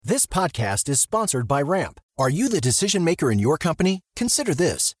This podcast is sponsored by Ramp. Are you the decision maker in your company? Consider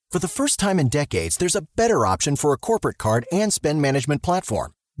this. For the first time in decades, there's a better option for a corporate card and spend management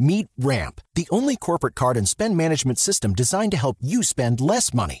platform. Meet Ramp, the only corporate card and spend management system designed to help you spend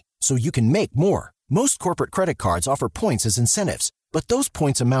less money so you can make more. Most corporate credit cards offer points as incentives, but those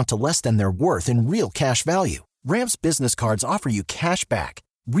points amount to less than their worth in real cash value. Ramp's business cards offer you cash back,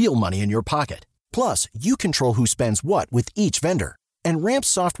 real money in your pocket. Plus, you control who spends what with each vendor. And Ramp's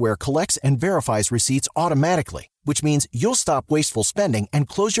software collects and verifies receipts automatically, which means you'll stop wasteful spending and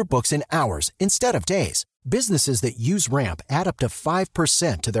close your books in hours instead of days. Businesses that use Ramp add up to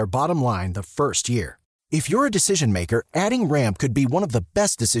 5% to their bottom line the first year. If you're a decision maker, adding Ramp could be one of the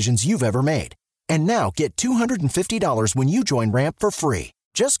best decisions you've ever made. And now get $250 when you join Ramp for free.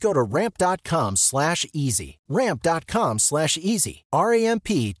 Just go to ramp.com/easy. Ramp.com/easy.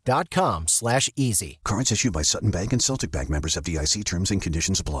 RAMP.com/easy. Cards issued by Sutton Bank and Celtic Bank, members of FDIC. Terms and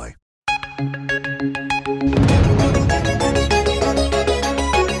conditions apply.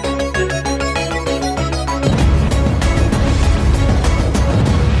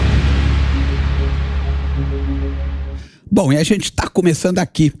 Bom, e a gente está começando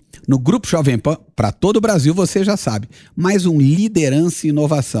aqui no Grupo Jovem Pan, para todo o Brasil, você já sabe, mais um Liderança e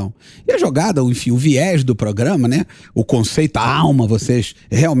Inovação. E a jogada, enfim, o viés do programa, né? O conceito, a alma, vocês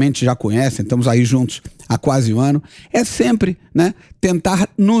realmente já conhecem, estamos aí juntos há quase um ano, é sempre, né, tentar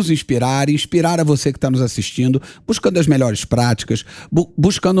nos inspirar a você que está nos assistindo, buscando as melhores práticas,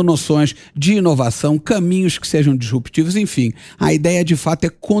 buscando noções de inovação, caminhos que sejam disruptivos, enfim. A ideia, de fato, é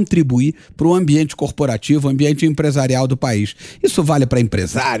contribuir para o ambiente corporativo, o ambiente empresarial do país. Isso vale para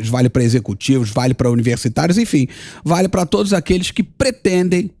empresários, vale para executivos, vale para universitários, enfim, vale para todos aqueles que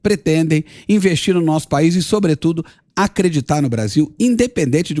pretendem investir no nosso país e, sobretudo, acreditar no Brasil,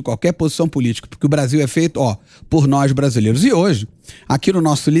 independente de qualquer posição política, porque o Brasil é feito, por nós brasileiros. E hoje, aqui no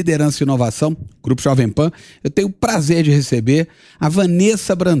nosso Liderança e Inovação, Grupo Jovem Pan, eu tenho o prazer de receber a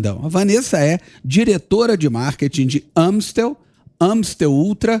Vanessa Brandão. A Vanessa é diretora de marketing de Amstel, Amstel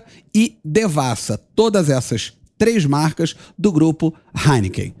Ultra e Devassa, todas essas 3 marcas do grupo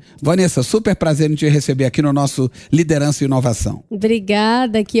Heineken. Vanessa, super prazer em te receber aqui no nosso Liderança e Inovação.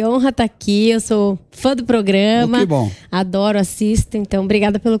 Obrigada, que honra estar aqui. Eu sou fã do programa. Que bom. Adoro, assisto. Então,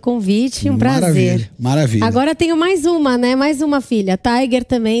 obrigada pelo convite. Um prazer. Maravilha. Agora tenho mais uma, né? Mais uma filha. Tiger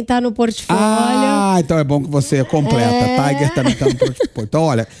também está no portfólio. Ah, então é bom que você completa. Tiger também está no portfólio. Então,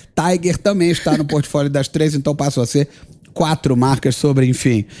 olha, Tiger também está no portfólio das 3, então passou a ser 4 marcas sobre,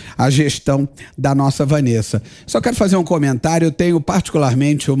 enfim, a gestão da nossa Vanessa. Só quero fazer um comentário. Eu tenho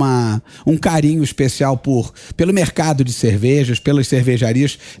particularmente um carinho especial pelo mercado de cervejas, pelas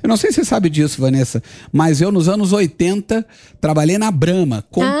cervejarias. Eu não sei se você sabe disso, Vanessa, mas eu nos anos 80 trabalhei na Brahma,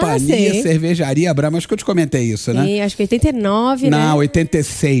 Companhia Cervejaria Brahma. Acho que eu te comentei isso, né? Sim, acho que 89, né? Não,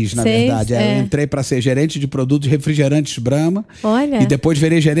 86, na verdade. Eu entrei para ser gerente de produtos de refrigerantes Brahma. Olha. E depois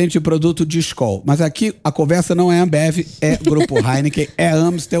virei gerente de produto de Skol. Mas aqui a conversa não é Ambev, é Grupo Heineken, é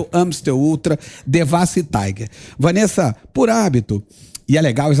Amstel, Amstel Ultra, Devassa e Tiger. Vanessa, por hábito, e é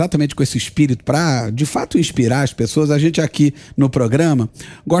legal exatamente com esse espírito para, de fato, inspirar as pessoas, a gente aqui no programa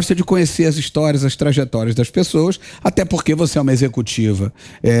gosta de conhecer as histórias, as trajetórias das pessoas, até porque você é uma executiva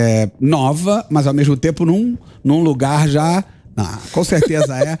nova, mas ao mesmo tempo num lugar já... com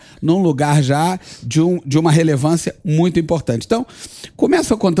certeza num lugar já de uma relevância muito importante. Então,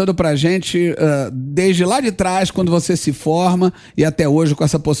 começa contando pra gente desde lá de trás, quando você se forma, e até hoje com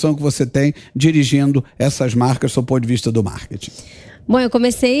essa posição que você tem dirigindo essas marcas, do ponto de vista do marketing. Bom, eu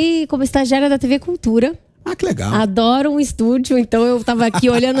comecei como estagiária da TV Cultura. Ah, que legal. Adoro um estúdio, então eu tava aqui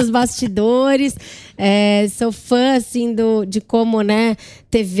olhando os bastidores. Sou fã, assim, de como, né,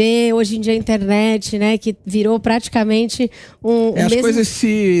 TV, hoje em dia a internet, né, que virou praticamente as mesmo... coisas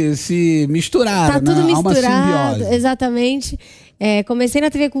se misturaram, tá tudo né? misturado, há uma simbiose. Exatamente. Comecei na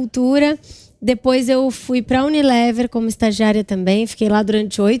TV Cultura, depois eu fui para Unilever como estagiária também, fiquei lá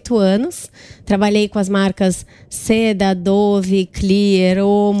durante 8 anos. Trabalhei com as marcas Seda, Dove, Clear,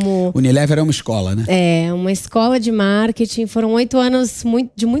 Omo. Unilever é uma escola, né? É, uma escola de marketing. Foram 8 anos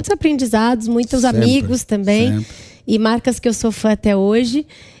de muitos aprendizados, muitos amigos também. Sempre. E marcas que eu sou fã até hoje.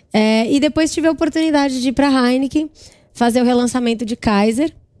 E depois tive a oportunidade de ir para a Heineken, fazer o relançamento de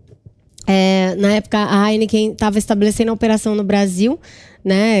Kaiser. Na época, a Heineken estava estabelecendo a operação no Brasil,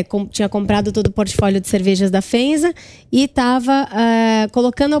 né? Tinha comprado todo o portfólio de cervejas da FENSA e estava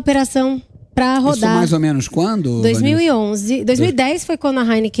colocando a operação para rodar. Isso mais ou menos quando? 2011. Vanessa? 2010 foi quando a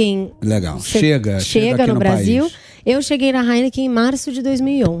Heineken... Legal. Chega no Brasil. País. Eu cheguei na Heineken em março de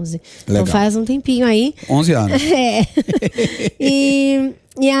 2011. Legal. Então faz um tempinho aí. 11 anos.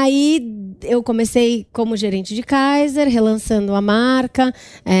 E aí eu comecei como gerente de Kaiser, relançando a marca.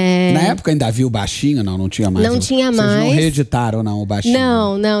 Na época ainda havia o baixinho? Não tinha mais. Não tinha mais. Vocês não reeditaram não o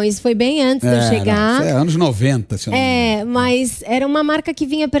baixinho? Não, isso foi bem antes de eu chegar. Anos 90, se eu não me engano. Mas era uma marca que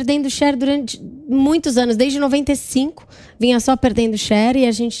vinha perdendo share durante muitos anos, desde 95, vinha só perdendo share, e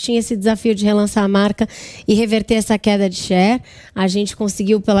a gente tinha esse desafio de relançar a marca e reverter essa queda de share. A gente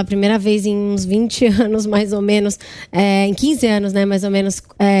conseguiu pela primeira vez em uns 20 anos, mais ou menos, em 15 anos, né, mais ou menos,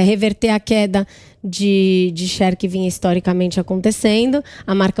 reverter a queda de share que vinha historicamente acontecendo.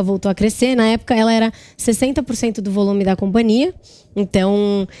 A marca voltou a crescer. Na época ela era 60% do volume da companhia,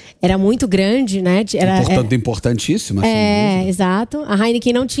 então era muito grande, né? Portanto, importantíssima. Exato. A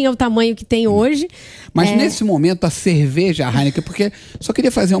Heineken não tinha o tamanho que tem hoje. Mas nesse momento a cerveja, a Heineken, porque só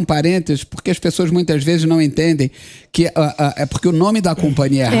queria fazer um parênteses, porque as pessoas muitas vezes não entendem que é porque o nome da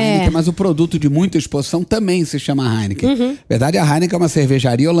companhia é Heineken, mas o produto de muita exposição também se chama Heineken. Na verdade, a Heineken é uma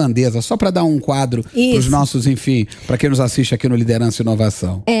cervejaria holandesa, só para dar um quadro para os nossos, enfim, para quem nos assiste aqui no Liderança e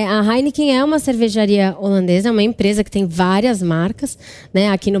Inovação. A Heineken é uma cervejaria holandesa, é uma empresa que tem várias marcas, né?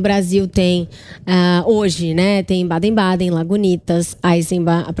 Aqui no Brasil tem, hoje, né? Tem Baden-Baden, Lagunitas,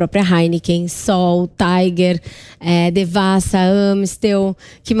 Eisenbach, a própria Heineken, Sol, Tiger, Devassa, Amstel,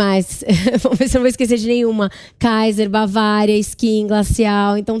 que mais? Vamos ver se eu não vou esquecer de nenhuma. Kaiser, Bavária, Skin,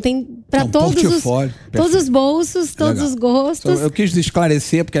 Glacial. Então tem para todos os bolsos, todos os gostos. Eu quis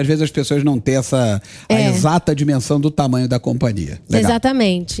esclarecer, porque às vezes as pessoas não têm a exata dimensão do tamanho da companhia. Legal.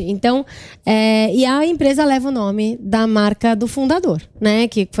 Exatamente. Então, e a empresa leva o nome da marca do fundador, né?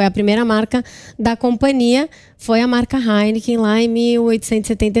 Que foi a primeira marca da companhia, foi a marca Heineken lá em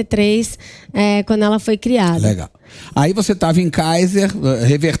 1873, quando ela foi criada. Legal. Aí você estava em Kaiser,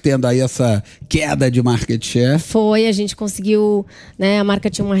 revertendo aí essa queda de market share. A gente conseguiu, né? A marca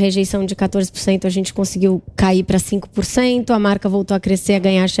tinha uma rejeição de 14%, a gente conseguiu cair para 5%, a marca voltou a crescer, a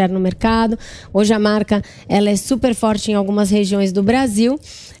ganhar share no mercado. Hoje a marca ela é super forte em algumas regiões do Brasil.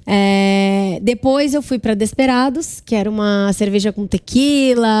 Depois eu fui para Desperados, que era uma cerveja com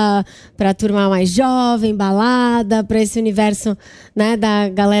tequila, para a turma mais jovem, balada, para esse universo, né, da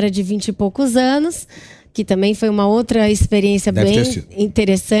galera de 20 e poucos anos, que também foi uma outra experiência bem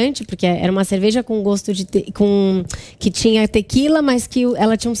interessante, porque era uma cerveja com gosto que tinha tequila, mas que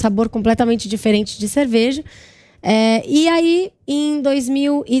ela tinha um sabor completamente diferente de cerveja. E aí, em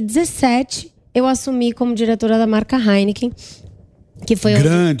 2017, eu assumi como diretora da marca Heineken, que foi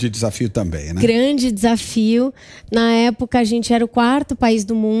grande desafio também, né? Grande desafio. Na época a gente era o 4º país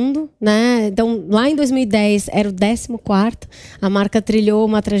do mundo, né? Então lá em 2010 era o 14º. A marca trilhou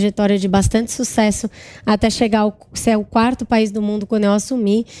uma trajetória de bastante sucesso até chegar a ser o 4º país do mundo quando eu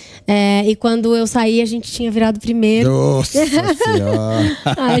assumi. E quando eu saí a gente tinha virado primeiro. Nossa Senhora!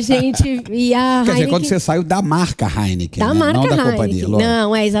 A gente e a Quer dizer, quando você saiu da marca Heineken, da marca não da Heineken. Companhia. Logo.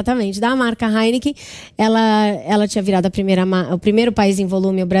 Não, exatamente. Da marca Heineken, ela tinha virado o primeiro país em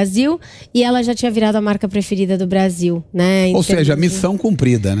volume, o Brasil, e ela já tinha virado a marca preferida do Brasil, né? Ou seja, missão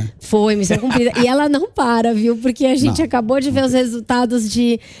cumprida, né? Foi, missão cumprida. E ela não para, viu? Porque a gente acabou de ver os resultados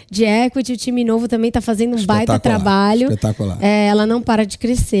de equity, o time novo também está fazendo um baita trabalho. Espetacular. Ela não para de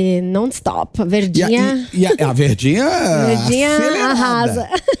crescer, non-stop. A Verdinha... A Verdinha arrasa.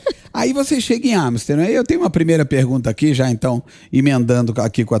 Aí você chega em Amstel, né? Eu tenho uma primeira pergunta aqui, já então, emendando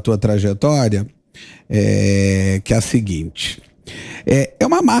aqui com a tua trajetória, que é a seguinte... É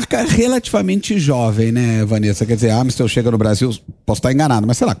uma marca relativamente jovem, né, Vanessa? Quer dizer, a Amstel chega no Brasil, posso estar enganado,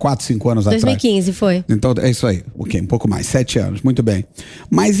 mas sei lá, 4, 5 anos 2015 atrás. foi. Então, é isso aí. Um pouco mais, 7 anos, muito bem.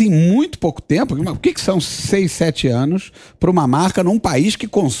 Mas em muito pouco tempo, o que são 6, 7 anos para uma marca num país que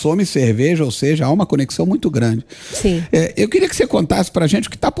consome cerveja, ou seja, há uma conexão muito grande. Sim. Eu queria que você contasse pra gente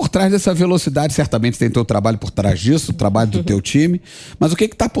o que está por trás dessa velocidade. Certamente tem teu trabalho por trás disso, o trabalho do teu time, mas o que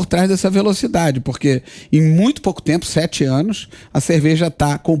está por trás dessa velocidade? Porque em muito pouco tempo, 7 anos, a cerveja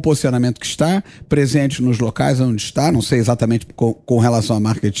está com o posicionamento que está, presente nos locais onde está, não sei exatamente com relação à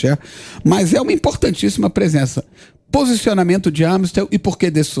market share, mas é uma importantíssima presença. Posicionamento de Amstel e por que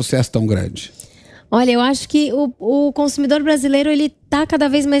desse sucesso tão grande? Olha, eu acho que o consumidor brasileiro, ele tá cada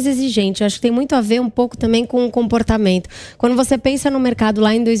vez mais exigente. Eu acho que tem muito a ver um pouco também com o comportamento. Quando você pensa no mercado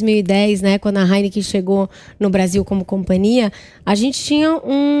lá em 2010, né, quando a Heineken chegou no Brasil como companhia, a gente tinha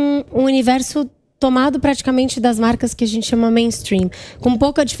um universo tomado praticamente das marcas que a gente chama mainstream, com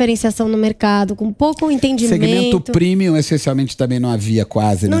pouca diferenciação no mercado, com pouco entendimento. Segmento premium, essencialmente, também não havia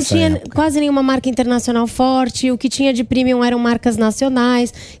quase não nessa tinha época. Quase nenhuma marca internacional forte, o que tinha de premium eram marcas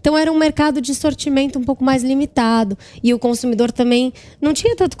nacionais, então era um mercado de sortimento um pouco mais limitado, e o consumidor também não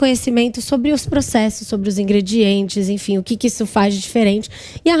tinha tanto conhecimento sobre os processos, sobre os ingredientes, enfim, o que isso faz de diferente.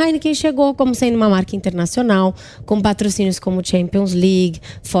 E a Heineken chegou como sendo uma marca internacional, com patrocínios como Champions League,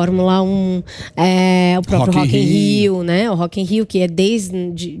 Fórmula 1, o próprio Rock in Rio, né? O Rock in Rio, que é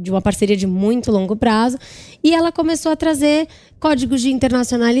de uma parceria de muito longo prazo. E ela começou a trazer códigos de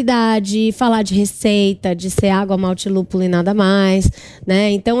internacionalidade, falar de receita, de ser água, malte, lúpulo e nada mais,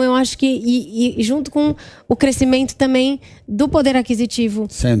 né? Então eu acho que, e junto com o crescimento também do poder aquisitivo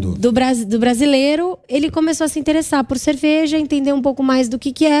do brasileiro, ele começou a se interessar por cerveja, entender um pouco mais do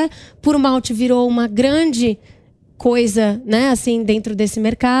que é. Puro malte virou uma grande coisa, né, assim, dentro desse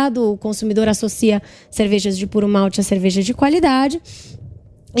mercado. O consumidor associa cervejas de puro malte a cerveja de qualidade,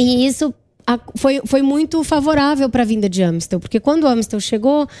 e isso foi muito favorável para a vinda de Amstel, porque quando o Amstel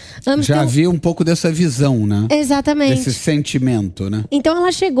chegou... Já havia um pouco dessa visão, né? Exatamente. Desse sentimento, né? Então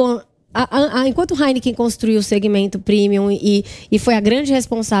ela chegou... enquanto o Heineken construiu o segmento premium e foi a grande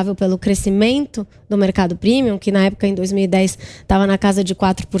responsável pelo crescimento do mercado premium, que na época, em 2010, estava na casa de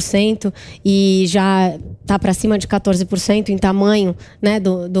 4% e já está para cima de 14% em tamanho, né,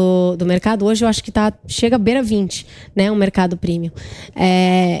 do mercado. Hoje eu acho que chega a beira 20%, né, o mercado premium.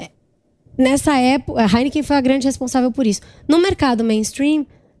 Nessa época, a Heineken foi a grande responsável por isso. No mercado mainstream,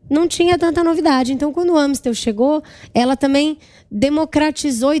 não tinha tanta novidade. Então, quando o Amstel chegou, ela também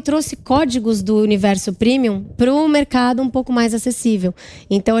democratizou e trouxe códigos do universo premium para o mercado um pouco mais acessível.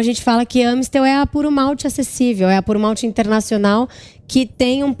 Então, a gente fala que Amstel é a puro malte acessível, é a puro malte internacional, que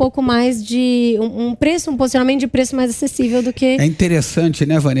tem um pouco mais de um posicionamento de preço mais acessível do que... É interessante,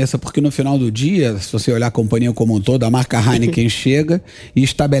 né, Vanessa? Porque no final do dia, se você olhar a companhia como um todo, a marca Heineken chega e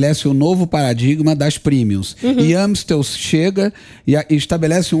estabelece um novo paradigma das premiums. E Amstel chega e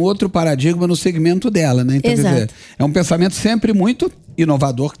estabelece um outro paradigma no segmento dela, né? Então, quer dizer, é um pensamento sempre muito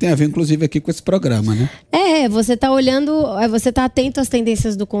inovador, que tem a ver, inclusive, aqui com esse programa, né? Você tá olhando, você tá atento às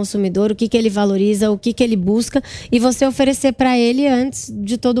tendências do consumidor, o que ele valoriza, o que ele busca, e você oferecer para ele, antes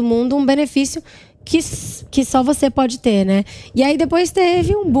de todo mundo, um benefício que só você pode ter, né? E aí depois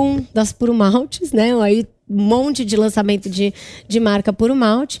teve um boom das puro maltes, né? Aí um monte de lançamento de marca puro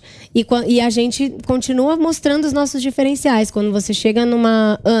malte, e a gente continua mostrando os nossos diferenciais. Quando você chega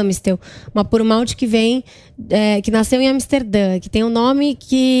numa Amstel, uma puro malte que vem, que nasceu em Amsterdã, que tem um nome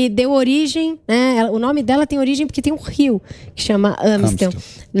que deu origem, né? O nome dela tem origem porque tem um rio que chama Amstel.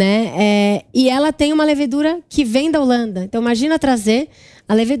 Né? E ela tem uma levedura que vem da Holanda. Então imagina trazer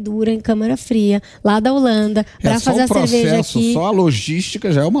a levedura em câmara fria, lá da Holanda, para fazer a cerveja aqui. Só a logística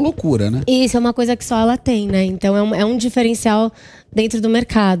já é uma loucura, né? Isso é uma coisa que só ela tem, né? Então é um diferencial dentro do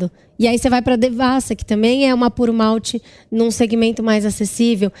mercado. E aí você vai para a Devassa, que também é uma puro malte num segmento mais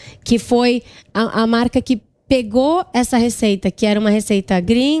acessível, que foi a marca que pegou essa receita, que era uma receita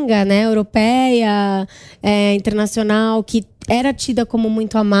gringa, né, europeia, internacional, que era tida como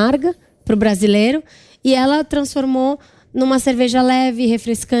muito amarga para o brasileiro, e ela transformou numa cerveja leve,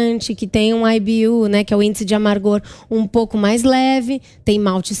 refrescante, que tem um IBU, né, que é o índice de amargor um pouco mais leve, tem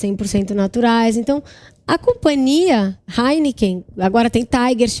maltes 100% naturais. Então, a companhia Heineken, agora tem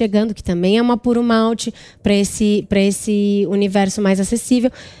Tiger chegando, que também é uma puro malte para esse universo mais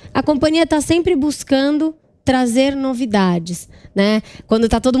acessível. A companhia está sempre buscando trazer novidades, né? Quando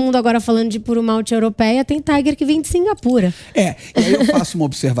tá todo mundo agora falando de puro malte europeia, tem Tiger que vem de Singapura. E aí eu faço uma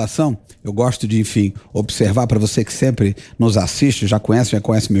observação, eu gosto de, enfim, observar, para você que sempre nos assiste, já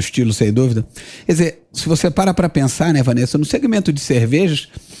conhece meu estilo, sem dúvida. Quer dizer, se você para pensar, né, Vanessa, no segmento de cervejas,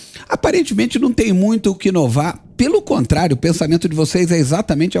 aparentemente não tem muito o que inovar. Pelo contrário, o pensamento de vocês é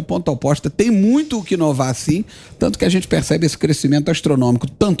exatamente a ponta oposta. Tem muito o que inovar, sim, tanto que a gente percebe esse crescimento astronômico,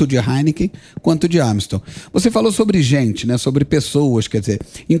 tanto de Heineken quanto de Amstel. Você falou sobre gente, né, sobre pessoas, quer dizer,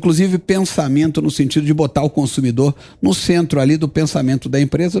 inclusive pensamento no sentido de botar o consumidor no centro ali do pensamento da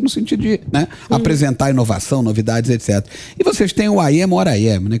empresa, no sentido de, né, apresentar inovação, novidades, etc. E vocês têm o I am or I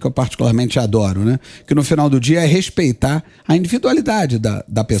am, né, que eu particularmente adoro, né, que no final do dia é respeitar a individualidade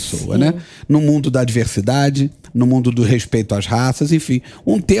da pessoa, né, no mundo da diversidade, no mundo do respeito às raças, enfim,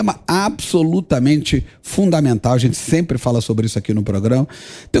 um tema absolutamente fundamental. A gente sempre fala sobre isso aqui no programa.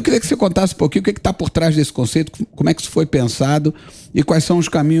 Então eu queria que você contasse um pouquinho o que está por trás desse conceito, como é que isso foi pensado e quais são os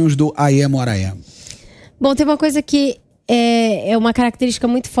caminhos do I am or I am. Bom, tem uma coisa que é uma característica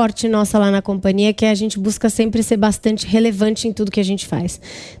muito forte nossa lá na companhia, que a gente busca sempre ser bastante relevante em tudo que a gente faz.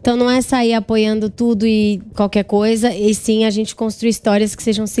 Então não é sair apoiando tudo e qualquer coisa, e sim a gente construir histórias que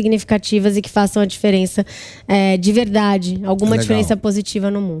sejam significativas e que façam a diferença de verdade, alguma diferença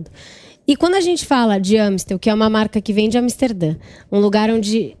positiva no mundo. E quando a gente fala de Amstel, que é uma marca que vem de Amsterdã, um lugar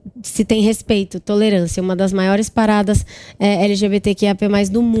onde se tem respeito, tolerância, uma das maiores paradas LGBTQIA+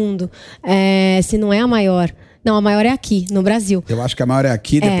 do mundo, se não é a maior. Não, a maior é aqui, no Brasil. Eu acho que a maior é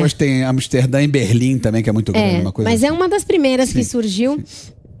aqui, depois tem Amsterdã e Berlim também, que é muito grande. Uma coisa mas assim. É uma das primeiras que surgiu.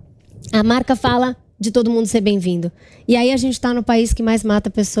 A marca fala de todo mundo ser bem-vindo. E aí a gente tá no país que mais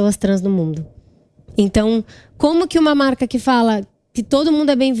mata pessoas trans no mundo. Então, como que uma marca que fala que todo mundo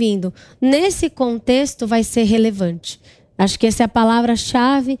é bem-vindo, nesse contexto vai ser relevante? Acho que essa é a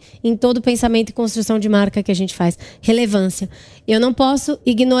palavra-chave em todo pensamento e construção de marca que a gente faz. Relevância. Eu não posso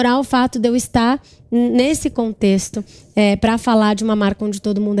ignorar o fato de eu estar nesse contexto para falar de uma marca onde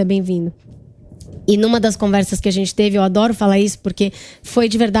todo mundo é bem-vindo. E numa das conversas que a gente teve, eu adoro falar isso porque foi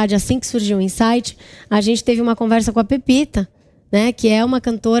de verdade assim que surgiu o insight, a gente teve uma conversa com a Pepita, né, que é uma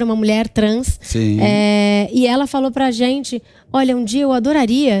cantora, uma mulher trans. Sim. E ela falou pra gente, olha, um dia eu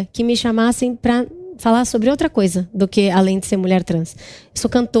adoraria que me chamassem pra falar sobre outra coisa do que além de ser mulher trans. Eu sou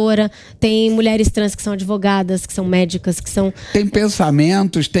cantora, tem mulheres trans que são advogadas, que são médicas, que são... Tem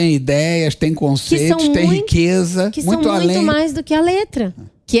pensamentos, tem ideias, tem conceitos, tem riqueza. Que muito são além... muito mais do que a letra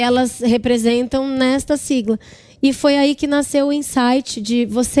que elas representam nesta sigla. E foi aí que nasceu o insight de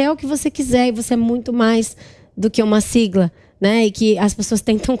você é o que você quiser e você é muito mais do que uma sigla. Né? E que as pessoas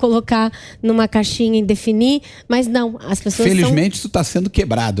tentam colocar numa caixinha e definir, mas não, as pessoas felizmente isso está sendo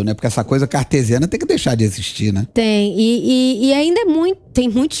quebrado, né? Porque essa coisa cartesiana tem que deixar de existir, né? Tem, e ainda tem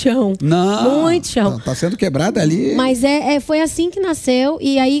muito chão. Não, muito chão. Está sendo quebrado ali. Mas foi assim que nasceu,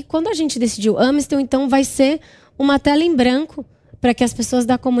 e aí quando a gente decidiu Amstel, então vai ser uma tela em branco para que as pessoas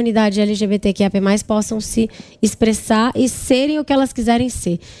da comunidade LGBTQIA+ possam se expressar e serem o que elas quiserem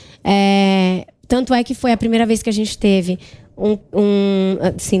ser. Tanto é que foi a primeira vez que a gente teve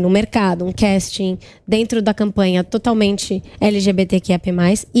assim, no mercado, um casting dentro da campanha totalmente LGBTQIA+,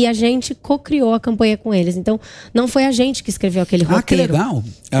 e a gente co-criou a campanha com eles. Então, não foi a gente que escreveu aquele roteiro. Que legal!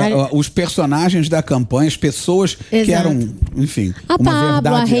 Os personagens da campanha, as pessoas que eram, enfim, a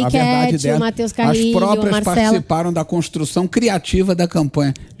Pablo, a Reikete, o Matheus Carrilho, as próprias o Marcelo participaram da construção criativa da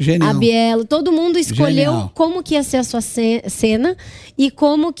campanha. Genial. A Bielo, todo mundo escolheu como que ia ser a sua cena e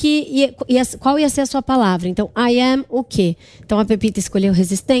como que qual ia ser a sua palavra. Então, I am o quê? Então a Pepita escolheu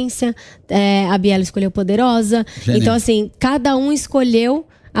resistência, a Biela escolheu poderosa. Genial. Então assim, cada um escolheu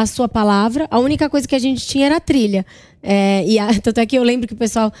a sua palavra. A única coisa que a gente tinha era a trilha. Tanto é que eu lembro que o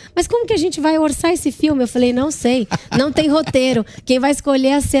pessoal, mas como que a gente vai orçar esse filme? Eu falei, não sei, não tem roteiro. Quem vai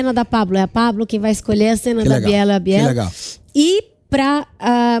escolher a cena da Pablo é a Pablo, quem vai escolher a cena da Biela é a Biela. Que legal. E para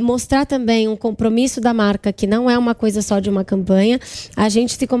mostrar também um compromisso da marca, que não é uma coisa só de uma campanha, a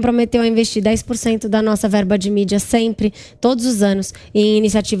gente se comprometeu a investir 10% da nossa verba de mídia sempre, todos os anos, em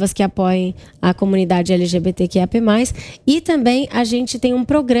iniciativas que apoiem a comunidade LGBTQIA+. E também a gente tem um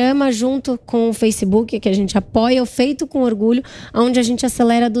programa junto com o Facebook, que a gente apoia, o Feito com Orgulho, onde a gente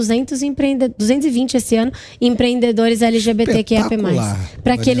acelera 220 esse ano, empreendedores LGBTQIA+.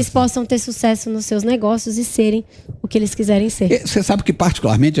 Para que eles possam ter sucesso nos seus negócios e serem o que eles quiserem ser. Você sabe que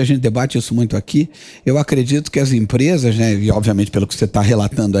particularmente, a gente debate isso muito aqui, eu acredito que as empresas, né, e obviamente pelo que você está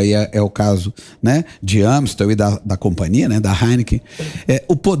relatando aí é o caso, né, de Amstel e da companhia, né, da Heineken,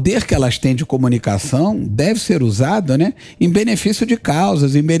 o poder que elas têm de comunicação deve ser usado, né, em benefício de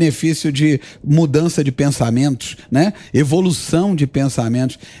causas, em benefício de mudança de pensamentos, né, evolução de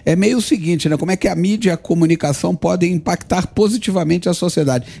pensamentos. É meio o seguinte, né, como é que a mídia e a comunicação podem impactar positivamente a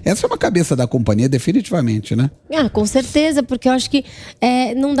sociedade. Essa é uma cabeça da companhia, definitivamente, né? Com certeza, porque eu acho que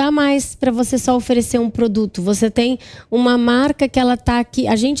não dá mais para você só oferecer um produto. Você tem uma marca que ela tá aqui.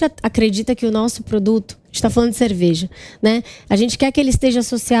 A gente acredita que o nosso produto, a gente está falando de cerveja, né? A gente quer que ele esteja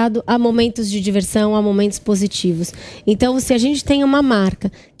associado a momentos de diversão, a momentos positivos. Então, se a gente tem uma marca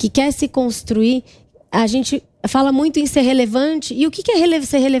que quer se construir, a gente fala muito em ser relevante. E o que é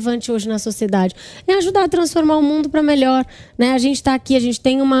ser relevante hoje na sociedade? É ajudar a transformar o mundo para melhor, né? A gente está aqui, a gente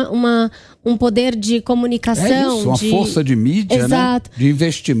tem um poder de comunicação. Uma força de mídia, exato, né? De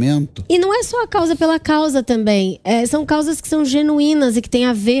investimento. E não é só a causa pela causa também. São causas que são genuínas e que têm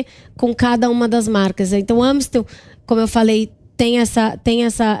a ver com cada uma das marcas. Então, Amstel, como eu falei, tem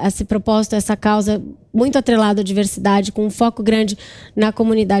esse propósito, essa causa muito atrelado à diversidade, com um foco grande na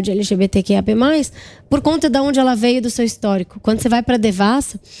comunidade LGBTQIA+, por conta de onde ela veio do seu histórico. Quando você vai para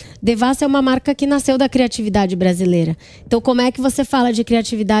Devassa, Devassa é uma marca que nasceu da criatividade brasileira. Então, como é que você fala de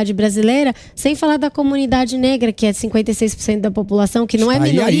criatividade brasileira sem falar da comunidade negra, que é 56% da população, que não é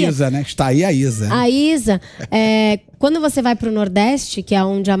minoria? Está aí a Isa, né? Está aí a Isa. A Isa, quando você vai para o Nordeste, que é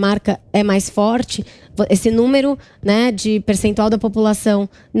onde a marca é mais forte, esse número, né, de percentual da população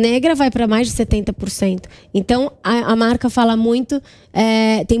negra vai para mais de 70%. Então, a marca fala muito,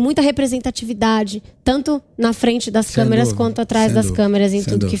 tem muita representatividade, tanto na frente das câmeras quanto atrás das câmeras, em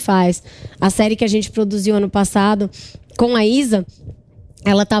tudo que faz. A série que a gente produziu ano passado com a Isa,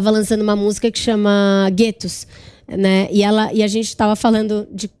 ela estava lançando uma música que chama Guetos, né? E a gente estava falando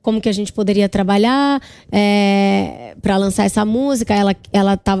de como que a gente poderia trabalhar para lançar essa música.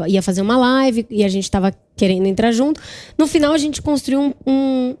 Ela ia fazer uma live e a gente estava querendo entrar junto. No final a gente construiu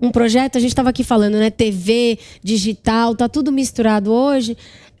um projeto. A gente estava aqui falando, né? TV, digital, tá tudo misturado hoje.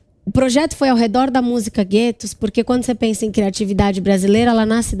 O projeto foi ao redor da música Guetos, porque quando você pensa em criatividade brasileira, ela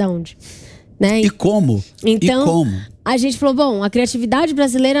nasce da onde? Né? E como? Então, e como? A gente falou, bom, a criatividade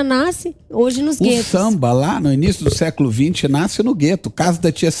brasileira nasce hoje nos guetos. O samba, lá no início do século XX, nasce no gueto. Casa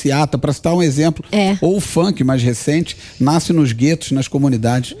da Tia Ciata, para citar um exemplo. Ou o funk mais recente, nasce nos guetos, nas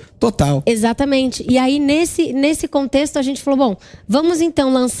comunidades. Total. Exatamente. E aí, nesse contexto, a gente falou, bom, vamos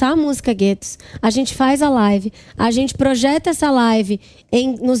então lançar a música Guetos. A gente faz a live, a gente projeta essa live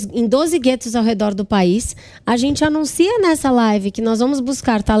em 12 guetos ao redor do país. A gente anuncia nessa live que nós vamos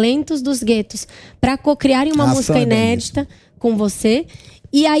buscar talentos dos guetos para co-criarem uma música inédita com você.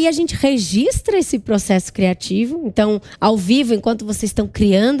 E aí a gente registra esse processo criativo, então, ao vivo, enquanto vocês estão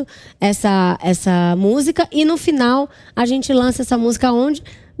criando essa música. E no final, a gente lança essa música onde?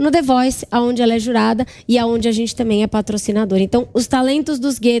 No The Voice, onde ela é jurada e onde a gente também é patrocinador. Então, os talentos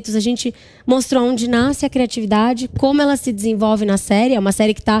dos guetos, a gente mostrou onde nasce a criatividade, como ela se desenvolve na série. É uma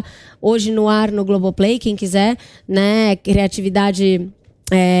série que está hoje no ar no Globoplay, quem quiser, né? Criatividade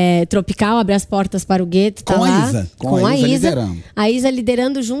tropical, abre as portas para o gueto. Tá com lá, a Isa. Com a Isa liderando. A Isa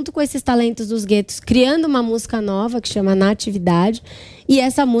liderando junto com esses talentos dos guetos, criando uma música nova que chama Natividade. E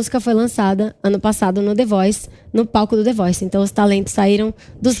essa música foi lançada ano passado no The Voice, no palco do The Voice. Então os talentos saíram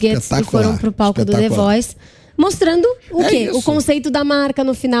dos guetos e foram pro palco do The Voice, mostrando o quê? O conceito da marca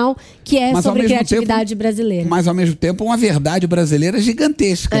no final, que é sobre criatividade brasileira. Mas ao mesmo tempo uma verdade brasileira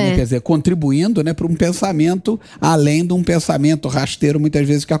gigantesca, né? Quer dizer, contribuindo, né, para um pensamento além de um pensamento rasteiro, muitas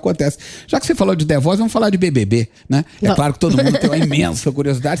vezes, que acontece. Já que você falou de The Voice, vamos falar de BBB, né? É claro que todo mundo tem uma imensa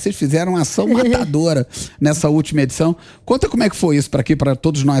curiosidade. Vocês fizeram uma ação matadora nessa última edição. Conta como é que foi isso para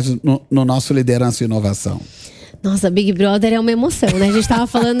todos nós no nosso Liderança e Inovação. Nossa, Big Brother é uma emoção, né? A gente estava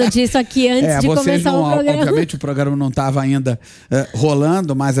falando disso aqui antes de começar o programa. Obviamente o programa não estava ainda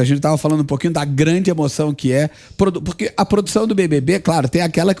rolando, mas a gente estava falando um pouquinho da grande emoção que é. Porque a produção do BBB, claro, tem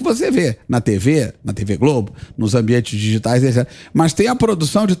aquela que você vê na TV Globo, nos ambientes digitais, etc. Mas tem a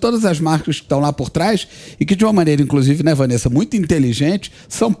produção de todas as marcas que estão lá por trás e que, de uma maneira, inclusive, né, Vanessa, muito inteligente,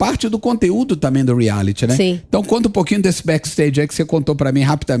 são parte do conteúdo também do reality, né? Sim. Então conta um pouquinho desse backstage aí que você contou para mim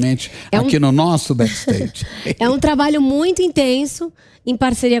rapidamente aqui no nosso backstage. É um trabalho muito intenso em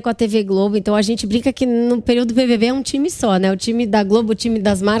parceria com a TV Globo. Então a gente brinca que no período do BBB é um time só, né? O time da Globo, o time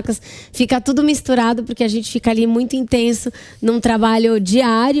das marcas, fica tudo misturado porque a gente fica ali muito intenso num trabalho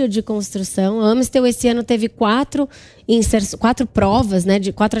diário de construção. A Amstel esse ano teve 4 provas, né?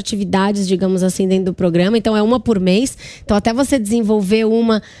 De 4 atividades, digamos assim, dentro do programa. Então é uma por mês. Então até você desenvolver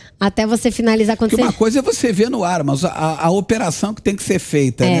uma, até você finalizar quando Porque uma coisa é você ver no ar, mas a operação que tem que ser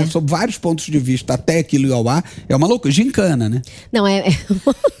feita, né? Sob vários pontos de vista, até aquilo ir ao ar, é uma loucura, gincana, né? Não, é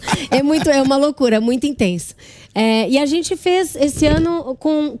uma loucura, muito intenso. E a gente fez esse ano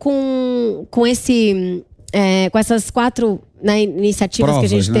com essas 4 iniciativas provas,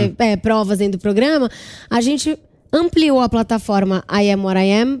 que a gente teve, provas dentro do programa, a gente ampliou a plataforma I Am What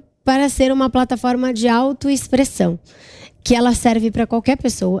I Am para ser uma plataforma de autoexpressão, que ela serve para qualquer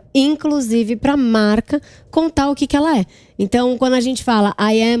pessoa, inclusive para a marca contar o que ela é. Então, quando a gente fala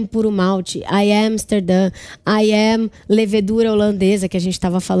I am puro malte, I am Amsterdã, I am levedura holandesa, que a gente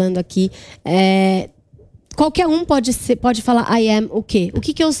estava falando aqui, qualquer um pode falar I am o quê? O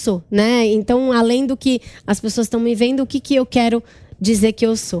que eu sou, né? Então, além do que as pessoas estão me vendo, o que eu quero dizer que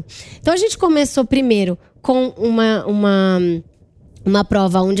eu sou. Então, a gente começou primeiro com uma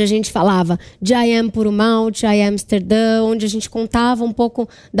prova onde a gente falava de I am puro malte, I am Amsterdã, onde a gente contava um pouco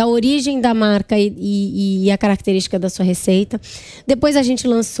da origem da marca e a característica da sua receita. Depois a gente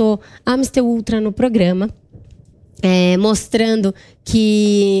lançou Amstel Ultra no programa. mostrando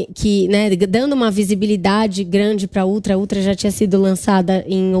que né, dando uma visibilidade grande para a Ultra. A Ultra já tinha sido lançada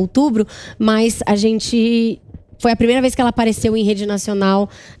em outubro, mas a gente... Foi a primeira vez que ela apareceu em rede nacional,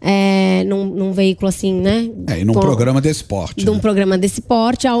 num veículo assim, né? E num programa desse porte. Num programa desse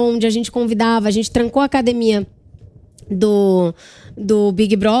porte, onde a gente convidava, a gente trancou a academia do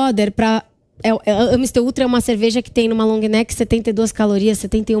Big Brother para... A Amstel Ultra é uma cerveja que tem numa long neck 72 calorias,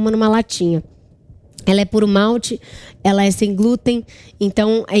 71 numa latinha. Ela é puro malte, ela é sem glúten,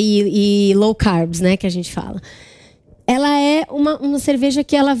 então, e low carbs, né, que a gente fala. Ela é uma cerveja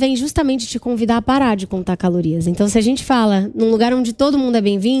que ela vem justamente te convidar a parar de contar calorias. Então, se a gente fala num lugar onde todo mundo é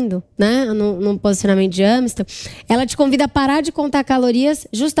bem-vindo, né, num posicionamento de Amstel, ela te convida a parar de contar calorias,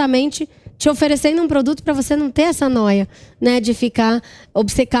 justamente te oferecendo um produto para você não ter essa noia, né, de ficar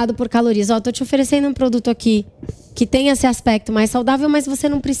obcecado por calorias. Tô te oferecendo um produto aqui que tem esse aspecto mais saudável, mas você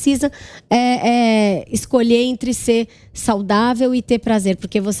não precisa escolher entre ser saudável e ter prazer,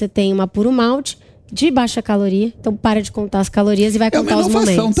 porque você tem uma puro malte de baixa caloria, então para de contar as calorias e vai contar os momentos. É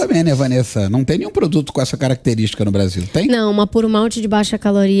uma inovação também, né, Vanessa? Não tem nenhum produto com essa característica no Brasil, tem? Não, uma puro malte de baixa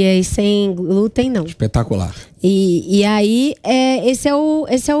caloria e sem glúten, não. Espetacular. E aí, esse é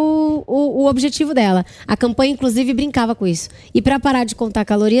o objetivo dela. A campanha, inclusive, brincava com isso. E para parar de contar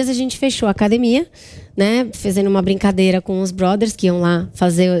calorias, a gente fechou a academia, né? Fazendo uma brincadeira com os brothers que iam lá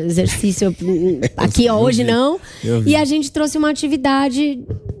fazer o exercício aqui, hoje não. E a gente trouxe uma atividade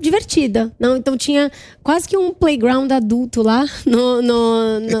divertida. Não? Então tinha quase que um playground adulto lá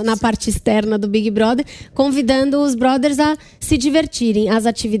na parte externa do Big Brother, convidando os brothers a se divertirem. As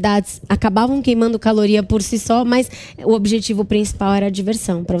atividades acabavam queimando caloria por si só, mas o objetivo principal era a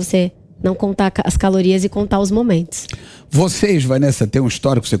diversão, para você não contar as calorias e contar os momentos. Vocês, Vanessa, tem um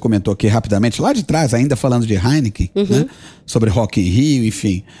histórico que você comentou aqui rapidamente, lá de trás, ainda falando de Heineken, né? Sobre Rock in Rio,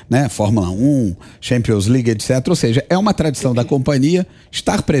 enfim, né? Fórmula 1, Champions League, etc. Ou seja, é uma tradição da companhia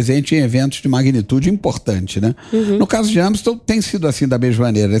estar presente em eventos de magnitude importante, né? No caso de Amstel, tem sido assim da mesma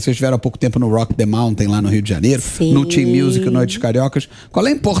maneira, né? Vocês estiveram há pouco tempo no Rock the Mountain, lá no Rio de Janeiro, sim, no Team Music, Noites Cariocas. Qual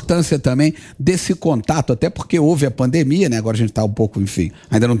é a importância também desse contato? Até porque houve a pandemia, né? Agora a gente está um pouco, enfim,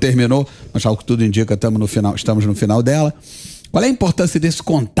 ainda não terminou, mas ao que tudo indica, estamos no final dela. Qual é a importância desse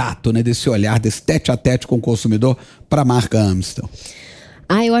contato, né, desse olhar, desse tete-a-tete com o consumidor para a marca Amstel?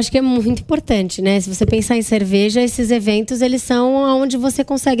 Eu acho que é muito importante, né? Se você pensar em cerveja, esses eventos, eles são onde você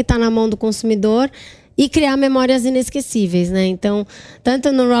consegue estar na mão do consumidor e criar memórias inesquecíveis, né? Então,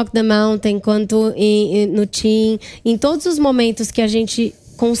 tanto no Rock the Mountain quanto no Team, em todos os momentos que a gente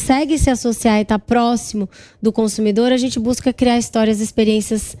consegue se associar e estar próximo do consumidor, a gente busca criar histórias e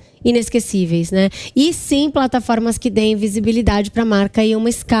experiências inesquecíveis, né? E sim, plataformas que deem visibilidade para a marca e uma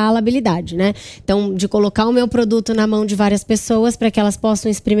escalabilidade, né? Então, de colocar o meu produto na mão de várias pessoas para que elas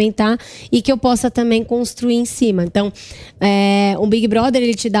possam experimentar e que eu possa também construir em cima. Então, o Big Brother,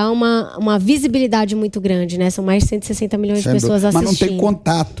 ele te dá uma visibilidade muito grande, né? São mais de 160 milhões de pessoas assistindo. Mas não tem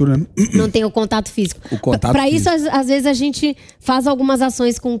contato, né? Não tem o contato físico. Para isso, às vezes, a gente faz algumas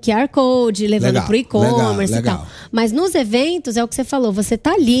ações com QR Code, levando para o e-commerce e tal. Mas nos eventos, é o que você falou, você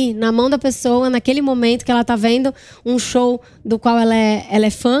tá ali, na mão da pessoa, naquele momento que ela tá vendo um show do qual ela é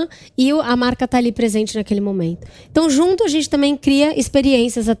fã e a marca tá ali presente naquele momento. Então, junto, a gente também cria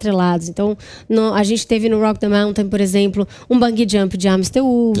experiências atreladas. Então, a gente teve no Rock the Mountain, por exemplo, um bungee jump de Amstel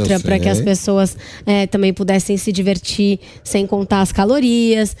Ultra, para que as pessoas também pudessem se divertir sem contar as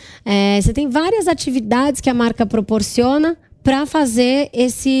calorias. Você tem várias atividades que a marca proporciona para fazer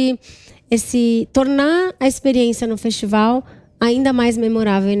tornar a experiência no festival ainda mais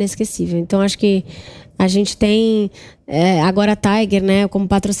memorável e inesquecível. Então, acho que a gente tem agora a Tiger, né, como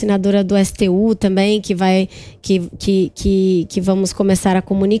patrocinadora do STU também, que vamos começar a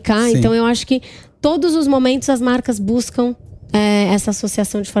comunicar. Sim. Então, eu acho que todos os momentos as marcas buscam essa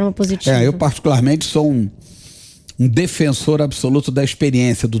associação de forma positiva. Eu particularmente sou um defensor absoluto da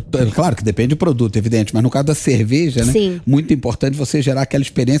experiência. Claro que depende do produto, evidente, mas no caso da cerveja, né? Sim. Muito importante você gerar aquela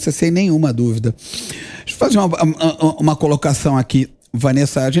experiência sem nenhuma dúvida. Deixa eu fazer uma colocação aqui.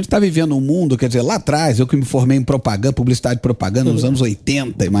 Vanessa, a gente está vivendo um mundo, quer dizer, lá atrás, eu que me formei em propaganda, publicidade e propaganda nos anos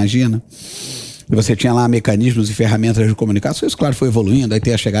 80, imagina. E você tinha lá mecanismos e ferramentas de comunicação, isso claro foi evoluindo, aí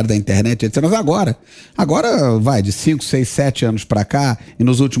tem a chegada da internet, etc. Mas agora vai de 5, 6, 7 anos para cá, e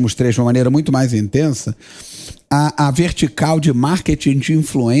nos últimos 3 de uma maneira muito mais intensa, a vertical de marketing de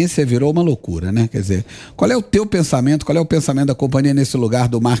influência virou uma loucura, né? Quer dizer, qual é o teu pensamento, qual é o pensamento da companhia nesse lugar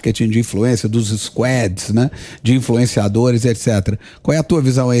do marketing de influência, dos squads, né? De influenciadores, etc. Qual é a tua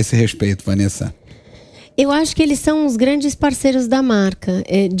visão a esse respeito, Vanessa? Eu acho que eles são os grandes parceiros da marca,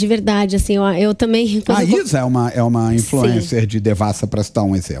 de verdade, assim, eu também... A Isa é uma influencer de Devassa, para citar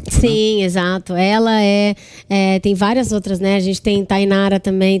um exemplo. Sim, né? Exato. Ela tem várias outras, né? A gente tem Tainara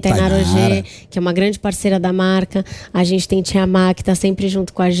também, Tainara Ogê, que é uma grande parceira da marca. A gente tem Tiamá, que tá sempre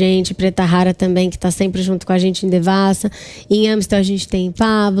junto com a gente, Preta Rara também, que tá sempre junto com a gente em Devassa. Em Amstel a gente tem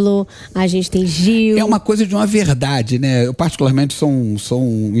Pablo, a gente tem Gil. É uma coisa de uma verdade, né? Eu particularmente sou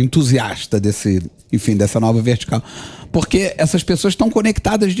um entusiasta dessa nova vertical. Porque essas pessoas estão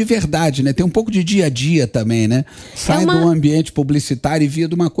conectadas de verdade, né? Tem um pouco de dia a dia também, né? Sai do ambiente publicitário e via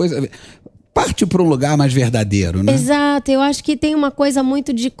de uma coisa... Parte para um lugar mais verdadeiro, né? Exato. Eu acho que tem uma coisa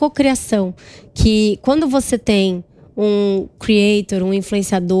muito de cocriação. Que quando você tem um creator, um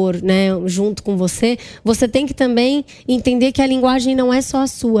influenciador, né, junto com você, você tem que também entender que a linguagem não é só a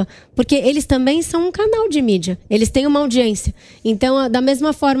sua, porque eles também são um canal de mídia, eles têm uma audiência. Então, da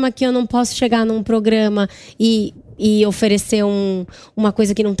mesma forma que eu não posso chegar num programa e oferecer uma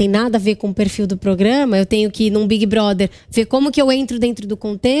coisa que não tem nada a ver com o perfil do programa, eu tenho que ir num Big Brother ver como que eu entro dentro do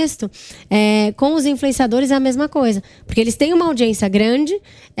contexto. Com os influenciadores é a mesma coisa, porque eles têm uma audiência grande,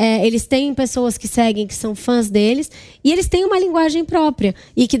 eles têm pessoas que seguem, que são fãs deles, e eles têm uma linguagem própria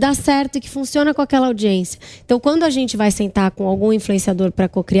e que dá certo e que funciona com aquela audiência. Então, quando a gente vai sentar com algum influenciador para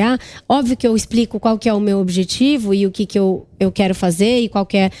cocriar, óbvio que eu explico qual que é o meu objetivo e o que eu quero fazer e o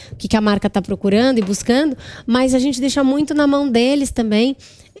que a marca está procurando e buscando, mas a gente deixa muito na mão deles também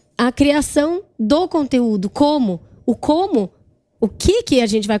a criação do conteúdo. O que a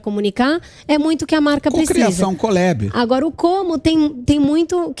gente vai comunicar é muito o que a marca precisa. Criação, collab. Agora, o como tem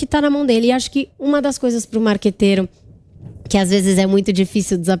muito que está na mão dele. E acho que uma das coisas para o marqueteiro que às vezes é muito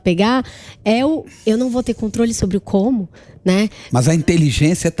difícil desapegar eu não vou ter controle sobre o como, né? Mas a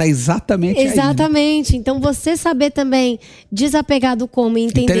inteligência está exatamente aí. Exatamente. Então, você saber também desapegar do como e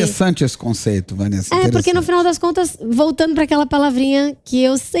entender... Interessante esse conceito, Vanessa. Porque no final das contas, voltando para aquela palavrinha que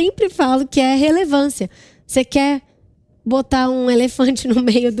eu sempre falo, que é relevância. Você quer botar um elefante no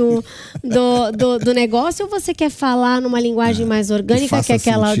meio do negócio, ou você quer falar numa linguagem mais orgânica que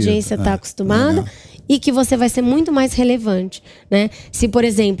aquela audiência está acostumada e que você vai ser muito mais relevante, né? Se, por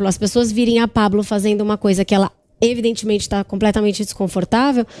exemplo, as pessoas virem a Pablo fazendo uma coisa que ela evidentemente está completamente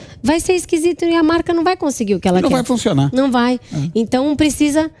desconfortável, vai ser esquisito e a marca não vai conseguir o que ela quer. Não vai funcionar. Não vai. Então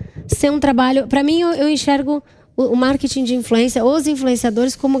precisa ser um trabalho... Para mim, eu enxergo o marketing de influência, os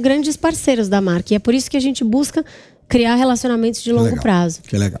influenciadores, como grandes parceiros da marca. E é por isso que a gente busca criar relacionamentos de longo prazo.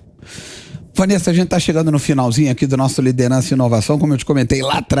 Que legal. Vanessa, a gente está chegando no finalzinho aqui do nosso Liderança e Inovação, como eu te comentei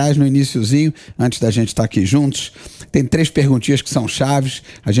lá atrás, no iniciozinho, antes da gente estar aqui juntos. Tem 3 perguntinhas que são chaves.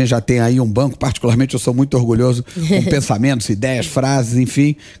 A gente já tem aí um banco, particularmente eu sou muito orgulhoso com pensamentos, ideias, frases,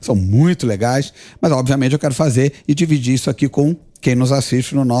 enfim, que são muito legais. Mas, obviamente, eu quero fazer e dividir isso aqui com quem nos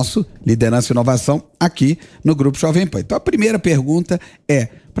assiste no nosso Liderança e Inovação aqui no Grupo Jovem Pan. Então, a primeira pergunta é,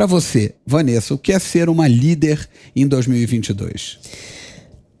 para você, Vanessa, o que é ser uma líder em 2022?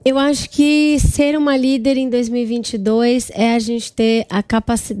 Eu acho que ser uma líder em 2022 é a gente ter a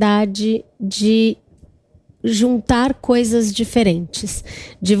capacidade de juntar coisas diferentes,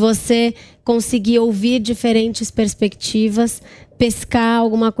 de você conseguir ouvir diferentes perspectivas, pescar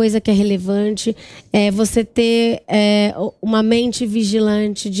alguma coisa que é relevante, você ter uma mente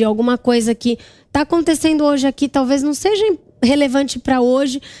vigilante de alguma coisa que está acontecendo hoje aqui, talvez não seja relevante para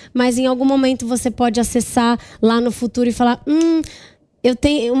hoje, mas em algum momento você pode acessar lá no futuro e falar...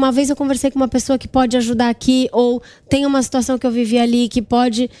 Uma vez eu conversei com uma pessoa que pode ajudar aqui, ou tem uma situação que eu vivi ali que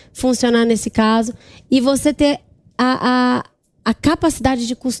pode funcionar nesse caso, e você ter a capacidade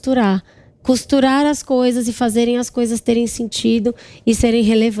de costurar as coisas e fazerem as coisas terem sentido e serem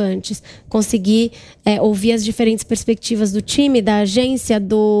relevantes. Conseguir ouvir as diferentes perspectivas do time, da agência,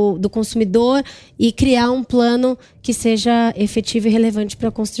 do consumidor e criar um plano que seja efetivo e relevante para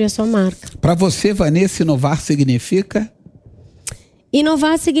construir a sua marca. Para você, Vanessa, inovar significa?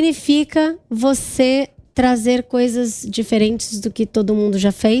 Inovar significa você trazer coisas diferentes do que todo mundo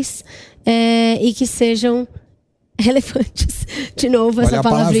já fez e que sejam relevantes. De novo, essa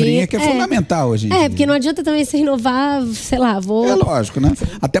palavrinha que é fundamental hoje em dia. Porque não adianta também você inovar, sei lá, É lógico, né?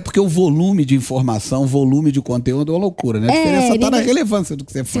 Até porque o volume de informação, o volume de conteúdo é uma loucura, né? A diferença está na relevância do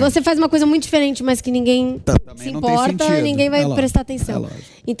que você faz. Se você faz uma coisa muito diferente, mas que ninguém se importa, ninguém vai prestar atenção.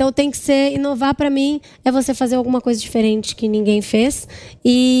 Então tem que ser, inovar para mim é você fazer alguma coisa diferente que ninguém fez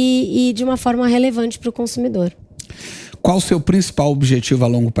e de uma forma relevante para o consumidor. Qual o seu principal objetivo a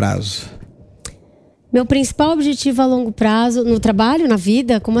longo prazo? Meu principal objetivo a longo prazo, no trabalho, na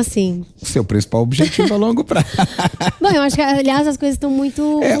vida, como assim? Seu principal objetivo a longo prazo. Bom, eu acho que, aliás, as coisas estão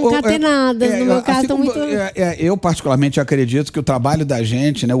muito concatenadas. No meu caso, assim estão muito... Eu, particularmente, acredito que o trabalho da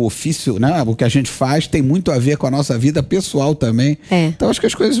gente, né, o ofício, né, o que a gente faz, tem muito a ver com a nossa vida pessoal também. Então, acho que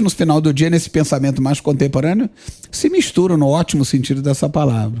as coisas, no final do dia, nesse pensamento mais contemporâneo, se misturam no ótimo sentido dessa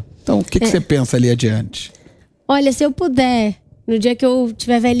palavra. Então, o que você pensa ali adiante? Olha, se eu puder... No dia que eu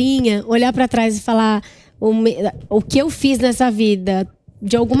tiver velhinha, olhar para trás e falar o que eu fiz nessa vida,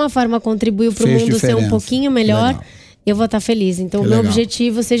 de alguma forma contribuiu para o mundo ser um pouquinho melhor, legal. Eu vou estar feliz. Então, o meu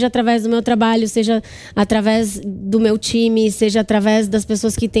objetivo, seja através do meu trabalho, seja através do meu time, seja através das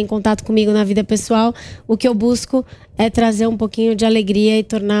pessoas que têm contato comigo na vida pessoal, o que eu busco é trazer um pouquinho de alegria e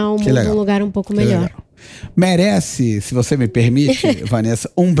tornar o mundo um lugar um pouco melhor. Legal. Merece, se você me permite, Vanessa,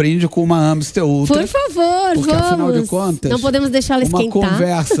 um brinde com uma Amstel Ultra. Por favor, porque, afinal de contas, não podemos deixá-la esquentar. Uma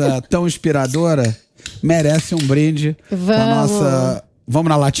conversa tão inspiradora merece um brinde. Vamos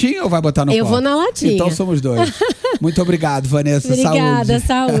na latinha ou vai botar no copo? Eu vou na latinha. Então somos dois. Muito obrigado, Vanessa. Obrigada,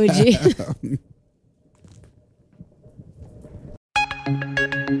 saúde.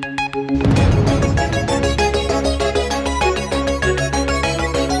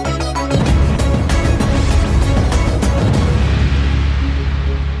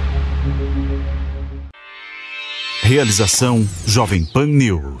 Realização Jovem Pan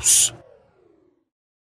News.